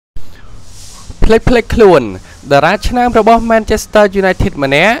ភ្លេចខ្លួនតារាឆ្នាំរបស់ Manchester United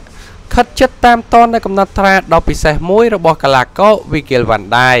ម្នាក់ខិតជិតតាមតននៅកំណត់ត្រាដ៏ពិសេសមួយរបស់កីឡាករ Virgil van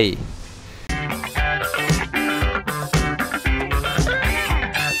Dijk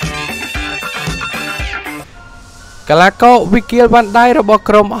កីឡាករ Virgil van Dijk របស់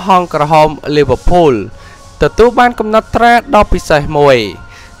ក្រុមហង្សក្រហម Liverpool ទទួលបានកំណត់ត្រាដ៏ពិសេសមួយ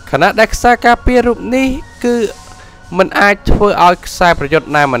ខណៈដែលខ្សែការពាររូបនេះគឺមិនអាចធ្វើឲ្យខ្សែប្រយុទ្ធ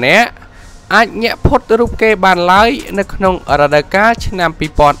ណាម្នាក់អាចញាក់ផុតរូបគេបានឡើយនៅក្នុងរដូវកាលឆ្នាំ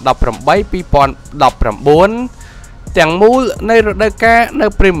 2018-2019 ទាំងមូលនៃរដូវកាលនៅ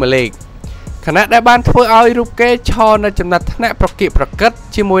Premier League ខណៈដែលបានធ្វើឲ្យរូបគេឈរនៅចំណាត់ថ្នាក់ប្រកៀកប្រកិត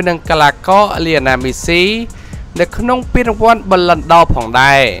ជាមួយនឹងកីឡាករ Lionel Messi នៅក្នុងពានរង្វាន់ Ballon d'Or ផង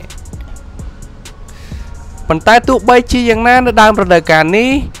ដែរប៉ុន្តែទោះបីជាយ៉ាងណានៅដើមរដូវកាល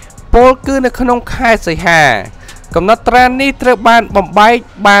នេះពលគឺនៅក្នុងខែសីហាកំណត់ត្រានេះត្រូវបានបំបែក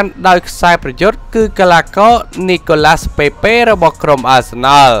បានដោយខ្សែប្រយុទ្ធគឺកីឡាករ Nicolas Pepe របស់ក្រុម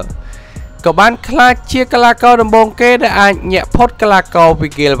Arsenal ក៏បានក្លាយជាកីឡាករដំបូងគេដែលអាចញាក់ផុតកីឡាករ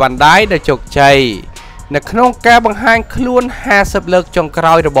Virgil van Dijk ដោយជោគជ័យនៅក្នុងការបង្ហាញខ្លួន50លើកចុងក្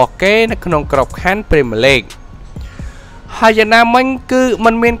រោយរបស់គេនៅក្នុងក្របខ័ណ្ឌ Premier League ហើយយ៉ាងណាមិញគឺ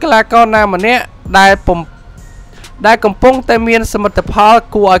មិនមានកីឡាករណាម្នាក់ដែលកំពុងតែមានសមិទ្ធផល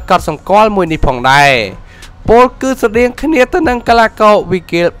គួរឲ្យកត់សម្គាល់មួយនេះផងដែរពលគឺស្រដៀងគ្នាទៅនឹងកីឡាករ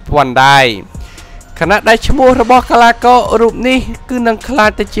Virgil van Dijk ខណៈដែលឈ្មោះរបស់កីឡាកររូបនេះគឺនឹងក្លាយ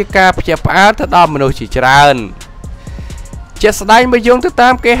ទៅជាការភ្ជាប់ផ្អើលទៅដល់មនុស្សជាច្រើនជាក់ស្ដែងបើយោងទៅតា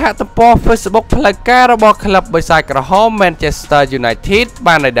មគេហទំព័រ Facebook ផ្លូវការរបស់ក្លឹបបិសាចក្រហម Manchester United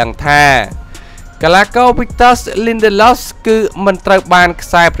បានឲ្យដឹងថាកីឡាករ Victor Lindelof គឺមិនត្រូវបានខ្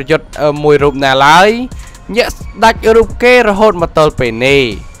សែប្រយុទ្ធមួយរូបណាឡើយញាក់ដាច់រូបគេរហូតមកទល់ពេលនេះ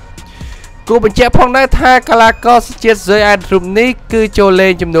គួរបញ្ជាក់ផងដែរថាកីឡាករសញ្ជាតិស៊ុយអែតរូបនេះគឺចូលលេ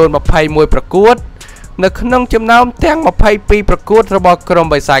ងចំនួន21ប្រកួតនៅក្នុងចំណោមទាំង22ប្រកួតរបស់ក្រុម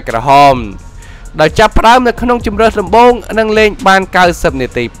បិសាចក្រហមដោយចាប់ផ្ដើមនៅក្នុងជម្រើសដំបូងនិងលេងបាន90នា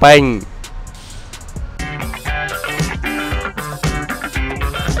ទីពេញ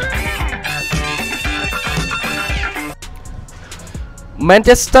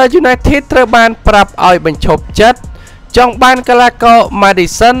Manchester United ត្រូវបានប្រាប់ឲ្យបញ្ឈប់ចិត្តចង់បានកីឡាករ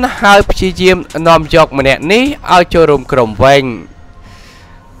Maddison ហើយព្យាយាមនាំយកម្នាក់នេះឲ្យចូលរួមក្រុមវិញ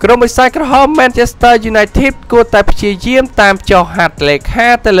ក្រុមបិសាចក្រហម Manchester United គួរតែព្យាយាមតាមចុះហត្ថលេខា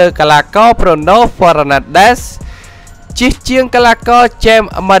ទៅលើកីឡាករ Bruno Fernandes ជិះជាងកីឡាករ James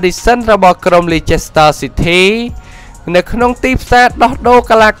Maddison របស់ក្រុម Leicester City នៅក្នុងទីផ្សារដោះដូរ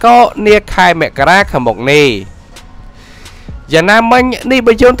កីឡាករនាខែមករាខាងមុខនេះយ៉ាងណាមិញនេះ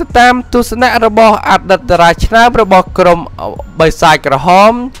បើយោងទៅតាមទស្សនៈរបស់អតីតតារាឆ្នើមរបស់ក្រុមបិសាចក្រហ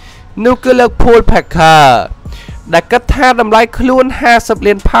មនោះគឺលោក Pepe ដែលគិតថាតម្លៃខ្លួន50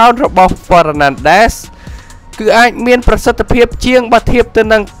លានផោនរបស់ Fernandes គឺអាចមានប្រសិទ្ធភាពជាងបើធៀបទៅ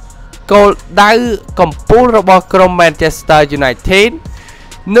នឹងគោលដៅកំពូលរបស់ក្រុម Manchester United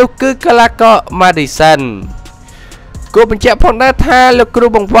នោះគឺកីឡាករ Maddison គួរបញ្ជាក់ផងដែរថាលោកគ្រូ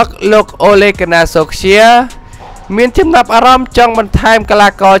បង្វឹកលោក Ole Gunnar Solskjaer មានចំណាប់អារម្មណ៍ចង់បន្ថែមកីឡា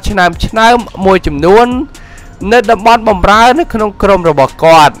ករឆ្នើមមួយចំនួននៅតំបន់បម្រើនៅក្នុងក្រុមរបស់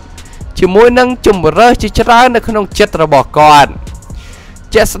គាត់ជាមួយនឹងជំរើសជាច្រើននៅក្នុងចិត្តរបស់គាត់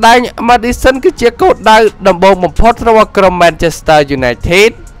ជាក់ស្ដែង Maddison គឺជាគោលដៅដំបូងបំផុតរបស់ក្រុម Manchester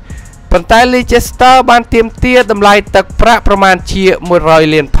United ប៉ុន្តែ Leicester បានទាមទារតម្លៃទឹកប្រាក់ប្រមាណជា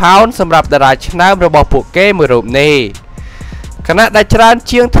100លានផោនសម្រាប់តារាឆ្នើមរបស់ពួកគេមួយរូបនេះខណៈដែលច្រើន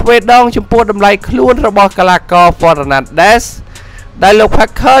ជាងទ្វេដងចំពោះតម្លៃខ្លួនរបស់កីឡាករ Fernandes ដែលលោក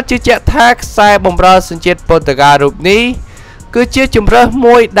Pepe ជឿជាក់ថាខ្សែបម្រើសញ្ជាតិប៉ូទុយហ្គាល់រូបនេះគឺជាជម្រើស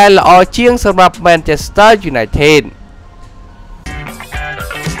មួយដែលល្អជាងសម្រាប់ Manchester United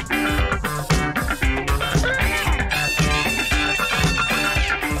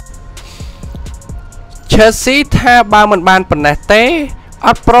Chelsea ថាបើមិនបានប៉ុណ្ណេះទេអ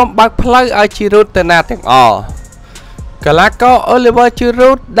ត់ព្រមបើកផ្លូវឲ្យ Giroud ទៅណាទាំងអស់កីឡាករ Oliver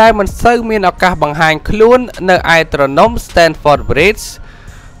Giroud ដែលមិនសូវមានឱកាសបង្ហាញខ្លួននៅឯត្រនំ Stamford Bridge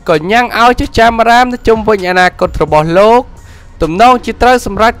ក៏ញ៉ាំងឲ្យចចាមរាមទៅជុំវិញអនាគតរបស់លោកទំនងជាត្រូវស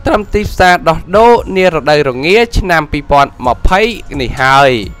ម្រេចត្រឹមទីផ្សារដោះដូរនារដូវរងាឆ្នាំ2020នេះហើ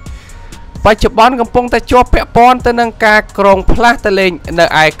យបច្ចុប្បន្នកំពុងតែជាប់ពាក់ព័ន្ធទៅនឹងការក្រងផ្លាស់ទៅលេងនៅ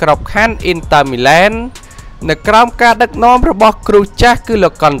ឯក្របខ័ណ្ឌ Inter Milan នៅក្រោមការដឹកនាំរបស់គ្រូចាស់គឺលោ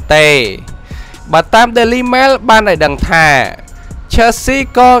ក Conte បើតាម Daily Mail បានឲ្យដឹងថា Chelsea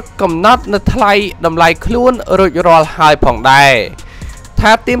ក៏កំណត់នៅថ្លៃតម្លៃខ្លួនរួចរាល់ហើយផងដែរ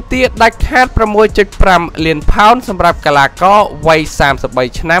ថាទាមទារដាច់ខាត 6.5 លានផោនសម្រាប់កីឡាករវ័យ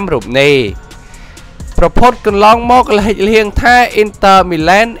33ឆ្នាំរូបនេះ ប្រពន្ធកន្លងមកលិចលៀងថា Inter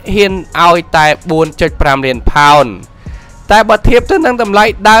Milan ហ៊ានឲ្យតែ 4.5 លានផោនតែបើធៀបទៅនឹងតម្លៃ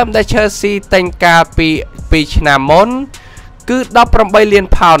ដើមដែល Chelsea ទិញកាលពី2ឆ្នាំមុនគឺ 18 លាន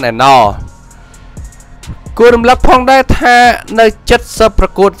ផោនឯណោះគួររំលឹកផងដែរថានៅ70ប្រ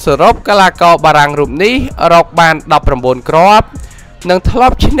កួតសរុបកីឡាករបារាំងរូបនេះរកបាន 19 គ្រាប់និងធ្លា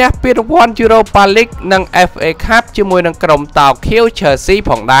ប់ឈ្នះពានរង្វាន់ Europa League និង FA Cup ជាមួយនឹងក្រុមតោខៀវ Chelsea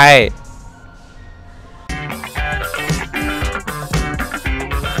ផងដែរ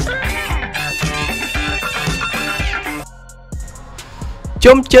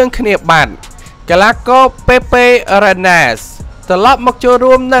ជុំជើងគ្នាបាត់កីឡាករ Pepe Reina ត្រឡប់មកចូល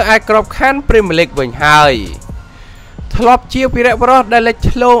រួមនៅឯក្របខ័ណ្ឌ Premier League វិញហើយធ្លាប់ជាវីរបុរសដែលលេច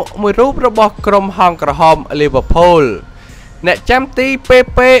ធ្លោមួយរូបរបស់ក្រុមហង្សក្រហម Liverpool អ្នកចាំទី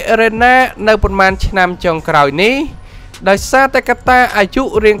Pepe Reina នៅប្រមាណឆ្នាំចុងក្រោយនេះដោយសារតែកត្តាអាយុ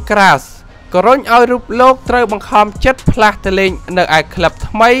រាងក្រាស់ក៏រុញឲ្យរូបលោកត្រូវបង្ខំចិត្តផ្លាស់ទៅលេងនៅឯក្លឹប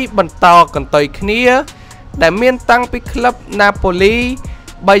ថ្មីបន្តកន្ទុយគ្នាដែលមានតាំងពីក្លឹប Napoli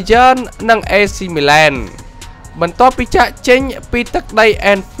Bayern និង AC Milan បន្ទាប់ពីចាក់ចេញពីទឹកដី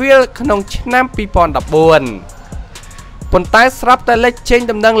Anfield ក្នុងឆ្នាំ 2014 ប៉ុន្តែស្រាប់តែលេចចេញ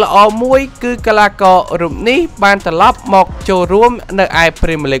ដំណឹងល្អមួយគឺកីឡាកររូបនេះបានត្រឡប់មកចូលរួមនៅឯ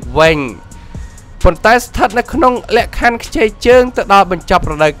Premier League វិញប៉ុន្តែស្ថិតនៅក្នុងលក្ខខណ្ឌខ្ចីជើងទៅដល់បញ្ចប់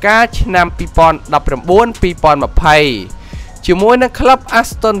រដូវកាលឆ្នាំ 2019-2020 ជាមួយនឹងក្លឹប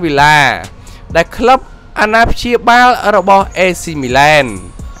Aston Villa ដែលក្លឹបអាណាព្យាបាលរបស់ AC Milan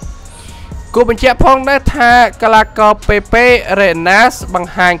គូបញ្ជាក់ផងដែរថាកីឡាករ Pepe Reina ប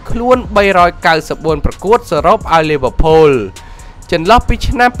ង្ហាញខ្លួន394ប្រកួតសរុបឲ្យ Liverpool ចន្លោះពី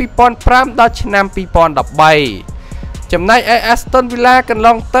ឆ្នាំ 2005 ដល់ឆ្នាំ 2013 ចំណែកឯ Aston Villa កន្ល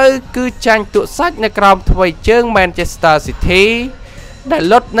ងទៅគឺចាញ់ទូកសាច់នៅក្រោមថ្វីជើង Manchester City ដែល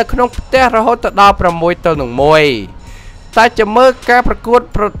លុតនៅក្នុងផ្ទះរហូតដល់ 6-1 តែចាំមើលការប្រកួត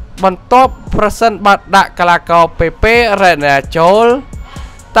បន្ទាប់ប្រសិនបើដាក់កីឡាករ Pepe Reina ចូល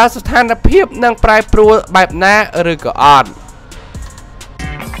តើស្ថានភាពនឹងប្រែប្រួលបែបណាឬក៏អត់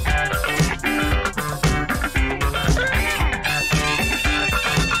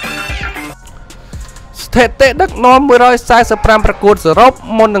ស្ថិតិដឹកនាំ145ប្រកួតសរុប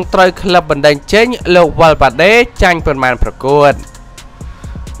មុននឹងត្រូវក្លឹបបណ្ដេញចេញលោក Valverde ចាញ់ប៉ុន្មានប្រកួត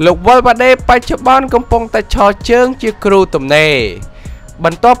លោក Valverde បច្ចុប្បន្នកំពុងតែឈរជើងជាគ្រូទំនេរប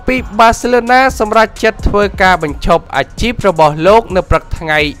ន្ទាប់ពី Barcelona សម្រេចចិត្តធ្វើការបញ្ឈប់អាជីពរបស់លោកនៅព្រឹកថ្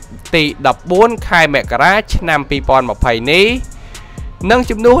ងៃទី14ខែមករាឆ្នាំ2020នេះនិង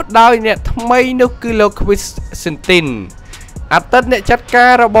ជំនួសដោយអ្នកថ្មីនោះគឺលោក Quintin អតីតអ្នកចាត់កា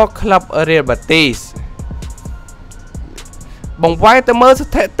ររបស់ក្លឹប Real Betis បង្វែរទៅមើលស្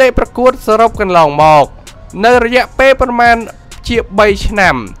ថិតិប្រកួតសរុបកន្លងមកនៅរយៈពេលប្រមាណជា3ឆ្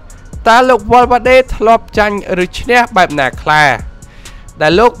នាំតើលោក Valverde ធ្លាប់ចាញ់ឬឈ្នះបែបណាខ្លះដែ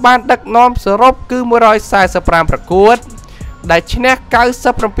លលោកបានដឹកនាំសរុបគឺ145ប្រកួតដែលឈ្នះ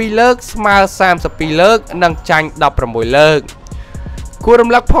97លើកស្មើ32លើកនិងចាញ់16លើកគួររំ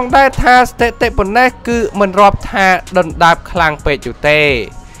លឹកផងដែរថាស្ថិតិប៉ុណ្ណេះគឺមិនរាប់ថាដុនដាបខ្លាំងពេកយូរទេ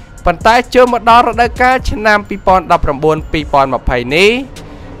ប៉ុន្តែចូលមកដល់រដូវកាលឆ្នាំ 2019-2020 នេះ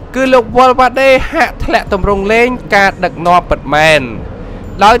គឺលោក Valverde ហាក់ធ្លាក់ទម្រង់លេងការដឹកនាំពិតមែន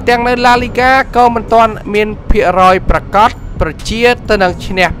ដោយទាំងនៅ La Liga ក៏មិនទាន់មានភាគរយប្រកបប្រជាទៅនឹង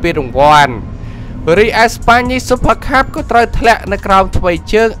ឈ្នះពានរង្វាន់រីឯស្ប៉ាញី Super Cup ក៏ត្រូវធ្លាក់នៅក្រោមថ្វី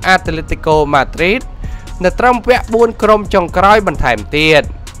ជើង Atletico Madrid នៅត្រឹមវគ្គ4ក្រុមចុងក្រោយបន្ថែមទៀត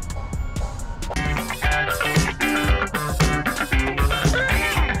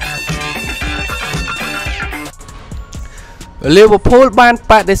Liverpool បាន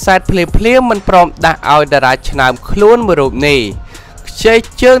បដិសេធភ្លាមៗមិនព្រមដាក់ឲ្យតារាឆ្នើមខ្លួនមួយរូបនេះខ្ចី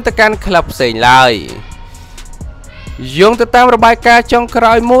ជើងទៅកាន់ក្លឹបផ្សេងឡើយយោងទៅតាមរបាយការណ៍ចុងក្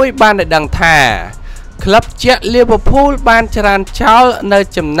រោយមួយបានឲ្យដឹងថាក្លឹបជាក់ Liverpool បានច្រានចោលនៅ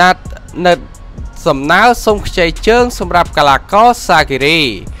ចំណាត់នៅសំណើសុំខ្ចីជើងសម្រាប់កីឡាករ Shaqiri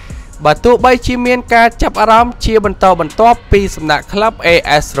បើទោះបីជាមានការចាប់អារម្មណ៍ជាបន្តបន្ទាប់ពីសំណាក់ក្លឹប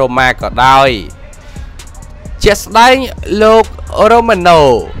AS Roma ក៏ដោយជាក់ស្ដែងលោក Romano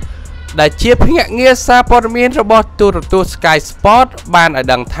ដែលជាភ្នាក់ងារសារព័ត៌មានរបស់ទូរទស្សន៍ Sky Sport បានឲ្យ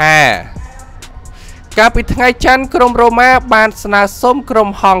ដឹងថាកាលពីថ្ងៃច័ន្ទក្រុម Roma បានស្នើសុំក្រុម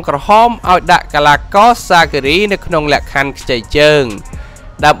ហង្សក្រហមឲ្យដាក់កីឡាករ Shaqiri នៅក្នុងលក្ខខណ្ឌខ្ចីជើង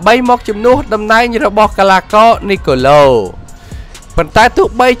ដើម្បីមកជំនួសតំណែងរបស់កីឡាករ Nicolo ប៉ុន្តែទោះ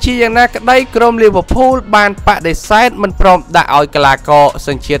បីជាយ៉ាងណាក្តីក្រុម Liverpool បានបដិសេធមិនព្រមដាក់ឲ្យកីឡាករស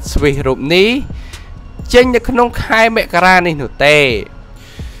ញ្ជាតិស្វីសរូបនេះចេញនៅក្នុងខែមករានេះនោះទេ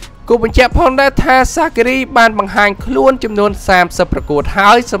គូបញ្ជាក់ផងដែរថាសាគីរីបានបង្ហាញខ្លួនចំនួន30ប្រកួត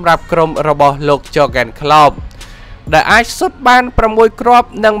ហើយសម្រាប់ក្រុមរបស់លោក Jurgen Klopp ដែលអាចសុទ្ធបាន6គ្រាប់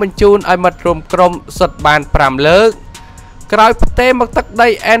និងបញ្ជូនឲ្យមិត្តរួមក្រុមសុទ្ធបាន5លើកក្រោយផ្ទេរមកទឹកដី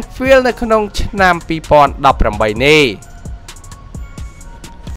Anfield នៅក្នុងឆ្នាំ2018នេះ